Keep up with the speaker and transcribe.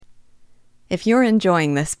If you're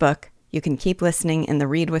enjoying this book, you can keep listening in the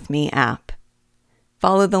Read With Me app.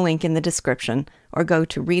 Follow the link in the description or go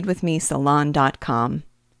to readwithmesalon.com.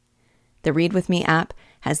 The Read With Me app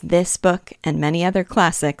has this book and many other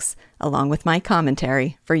classics, along with my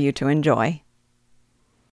commentary, for you to enjoy.